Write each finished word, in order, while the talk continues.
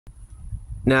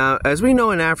Now, as we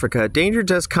know in Africa, danger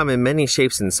does come in many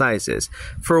shapes and sizes.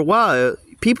 For a while,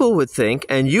 people would think,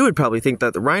 and you would probably think,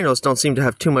 that the rhinos don't seem to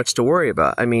have too much to worry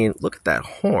about. I mean, look at that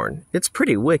horn. It's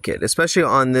pretty wicked, especially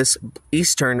on this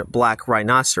eastern black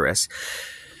rhinoceros.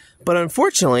 But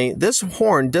unfortunately, this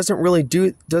horn doesn't really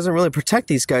protect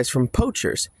these guys from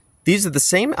poachers. These are the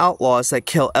same outlaws that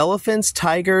kill elephants,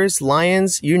 tigers,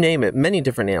 lions, you name it, many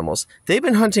different animals. They've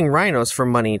been hunting rhinos for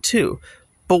money too.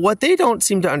 But what they don't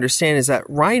seem to understand is that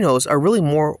rhinos are really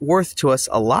more worth to us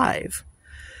alive.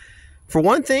 For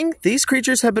one thing, these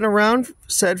creatures have been around,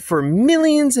 said, for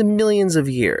millions and millions of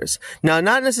years. Now,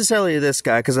 not necessarily this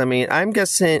guy, because I mean, I'm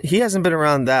guessing he hasn't been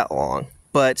around that long.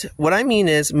 But what I mean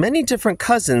is many different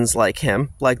cousins like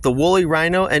him, like the woolly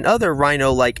rhino and other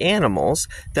rhino-like animals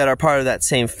that are part of that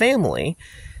same family,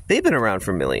 they've been around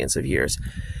for millions of years.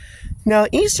 Now,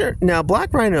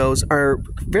 black rhinos are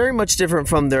very much different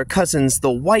from their cousins,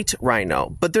 the white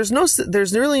rhino. But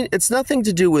it's nothing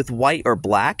to do with white or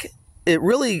black. It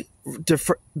really,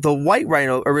 the white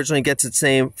rhino originally gets its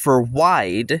name for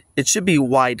wide. It should be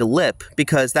wide lip,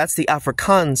 because that's the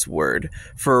Afrikaans word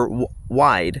for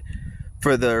wide,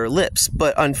 for their lips,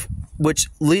 which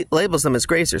labels them as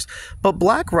grazers. But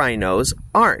black rhinos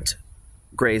aren't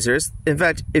grazers. In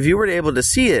fact, if you were able to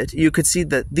see it, you could see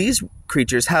that these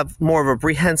creatures have more of a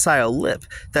prehensile lip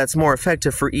that's more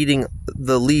effective for eating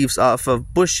the leaves off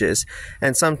of bushes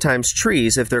and sometimes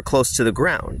trees if they're close to the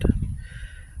ground.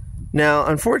 Now,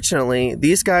 unfortunately,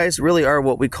 these guys really are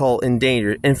what we call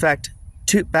endangered. In fact,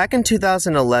 back in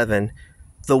 2011,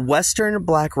 the western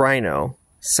black rhino,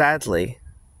 sadly,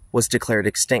 was declared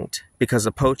extinct because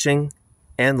of poaching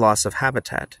and loss of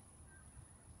habitat.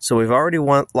 So we've already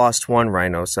lost one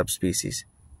rhino subspecies.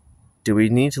 Do we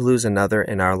need to lose another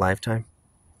in our lifetime?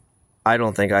 I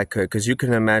don't think I could, because you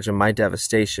can imagine my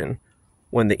devastation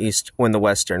when the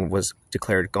western was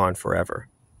declared gone forever.